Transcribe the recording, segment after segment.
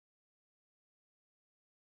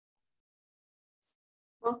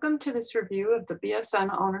Welcome to this review of the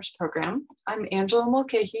BSN Honors Program. I'm Angela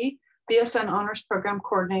Mulcahy, BSN Honors Program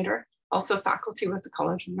Coordinator, also faculty with the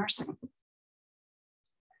College of Nursing.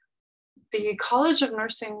 The College of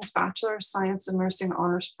Nursing's Bachelor of Science in Nursing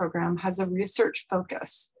Honors Program has a research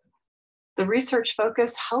focus. The research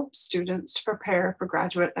focus helps students to prepare for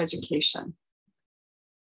graduate education.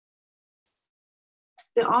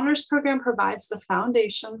 The honors program provides the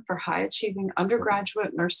foundation for high-achieving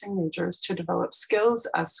undergraduate nursing majors to develop skills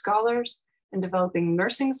as scholars in developing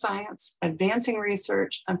nursing science, advancing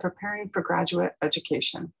research, and preparing for graduate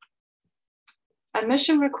education.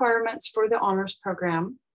 Admission requirements for the honors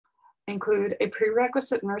program include a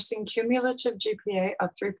prerequisite nursing cumulative GPA of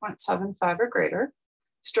 3.75 or greater,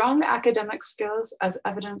 strong academic skills as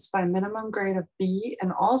evidenced by a minimum grade of B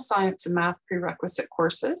in all science and math prerequisite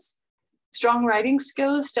courses, strong writing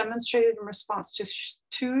skills demonstrated in response to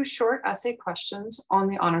two short essay questions on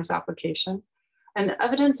the honors application, and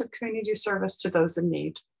evidence of community service to those in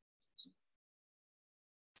need.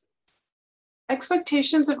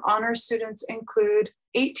 Expectations of honors students include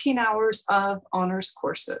 18 hours of honors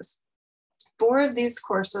courses. 4 of these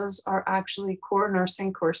courses are actually core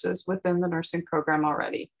nursing courses within the nursing program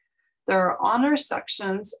already. There are honors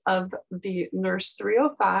sections of the Nurse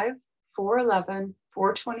 305, 411,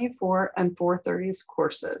 424, and 430s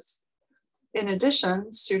courses. In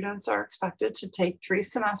addition, students are expected to take 3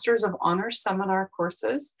 semesters of honors seminar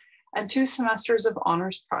courses and 2 semesters of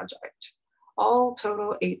honors project, all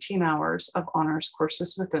total 18 hours of honors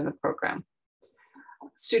courses within the program.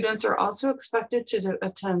 Students are also expected to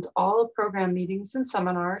attend all program meetings and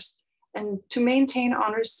seminars, and to maintain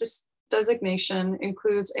honors designation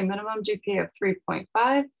includes a minimum GPA of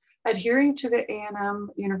 3.5, adhering to the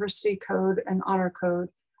A&M University Code and Honor Code,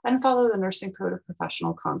 and follow the Nursing Code of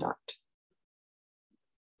Professional Conduct.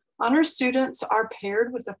 Honor students are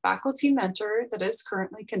paired with a faculty mentor that is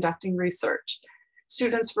currently conducting research.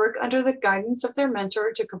 Students work under the guidance of their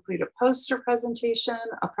mentor to complete a poster presentation,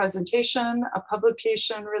 a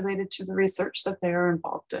publication related to the research that they are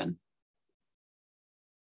involved in.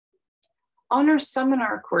 Honors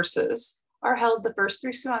seminar courses are held the first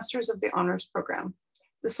 3 semesters of the honors program.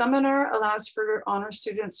 The seminar allows for honors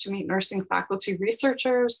students to meet nursing faculty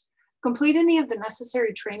researchers, complete any of the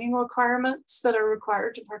necessary training requirements that are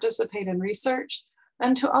required to participate in research,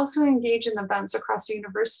 and to also engage in events across the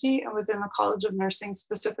university and within the College of Nursing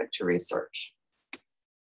specific to research.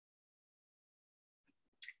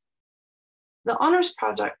 The honors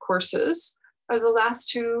project courses are the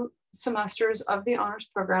last 2 semesters of the honors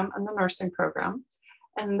program and the nursing program.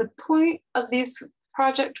 And the point of these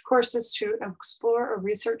project courses to explore a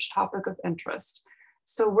research topic of interest.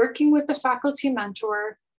 So working with the faculty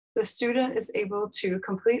mentor, the student is able to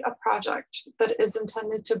complete a project that is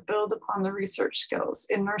intended to build upon the research skills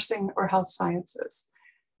in nursing or health sciences.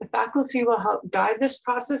 The faculty will help guide this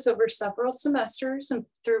process over several semesters and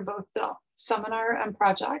through both the seminar and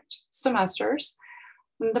project semesters.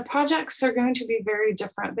 And the projects are going to be very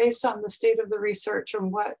different based on the state of the research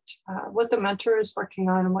and what the mentor is working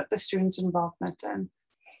on and what the student's involvement in.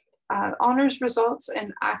 Honors results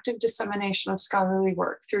in active dissemination of scholarly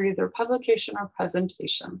work through either publication or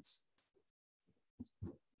presentations.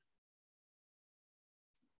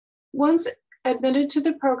 Once admitted to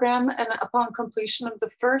the program and upon completion of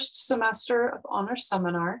the first semester of honors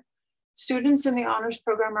seminar, students in the honors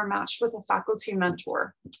program are matched with a faculty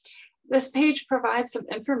mentor. This page provides some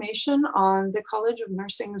information on the College of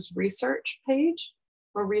Nursing's research page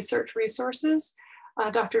or research resources.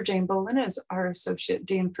 Dr. Jane Bolin is our Associate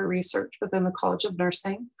Dean for Research within the College of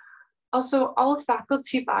Nursing. Also, all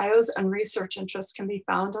faculty bios and research interests can be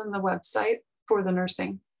found on the website for the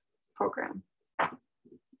nursing program.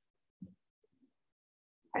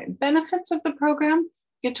 Benefits of the program: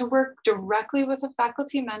 you get to work directly with a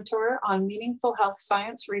faculty mentor on meaningful health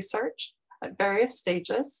science research at various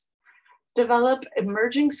stages, develop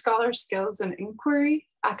emerging scholar skills in inquiry,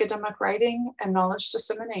 academic writing, and knowledge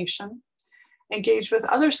dissemination, engage with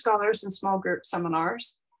other scholars in small group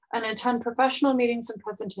seminars, and attend professional meetings and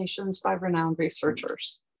presentations by renowned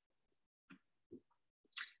researchers.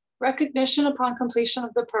 Recognition upon completion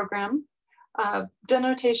of the program: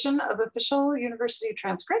 denotation of official university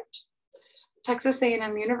transcript, Texas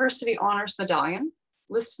A&M University Honors Medallion,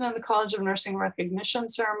 listed in the College of Nursing Recognition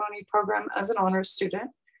Ceremony program as an honors student,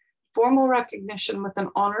 formal recognition with an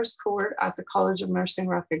honors cohort at the College of Nursing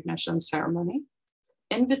Recognition Ceremony,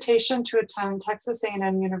 invitation to attend Texas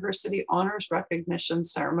A&M University Honors Recognition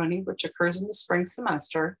Ceremony, which occurs in the spring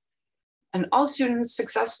semester, and all students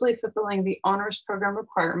successfully fulfilling the honors program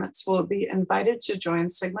requirements will be invited to join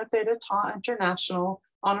Sigma Theta Tau International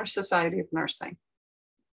Honor Society of Nursing.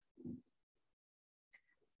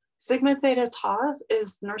 Sigma Theta Tau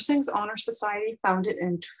is nursing's honor society founded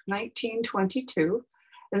in 1922,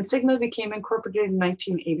 and Sigma became incorporated in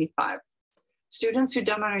 1985. Students who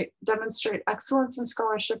demonstrate excellence in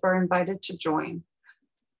scholarship are invited to join.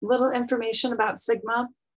 Little information about Sigma.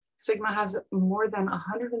 Sigma has more than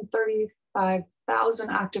 135,000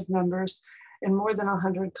 active members in more than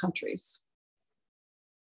 100 countries.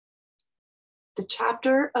 The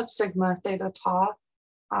chapter of Sigma Theta Tau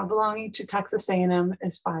belonging to Texas A&M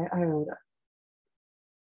is Phi Iota.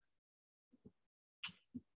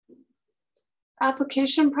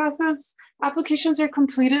 Application process. Applications are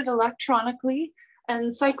completed electronically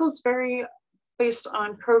and cycles vary based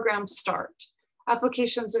on program start.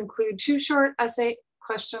 Applications include 2 short essay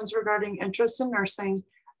questions regarding interest in nursing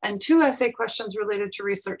and 2 essay questions related to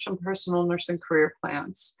research and personal nursing career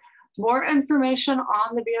plans. More information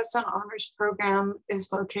on the BSN Honors Program is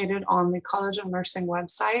located on the College of Nursing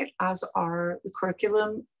website, as are the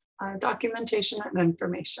curriculum documentation and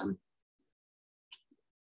information.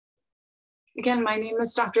 Again, my name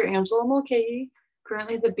is Dr. Angela Mulcahy,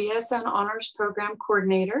 currently the BSN Honors Program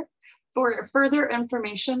Coordinator. For further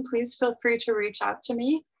information, please feel free to reach out to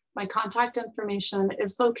me. My contact information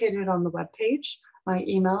is located on the webpage. My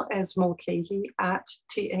email is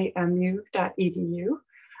mulcahy@tamu.edu.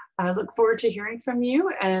 I look forward to hearing from you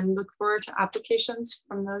and look forward to applications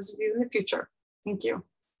from those of you in the future. Thank you.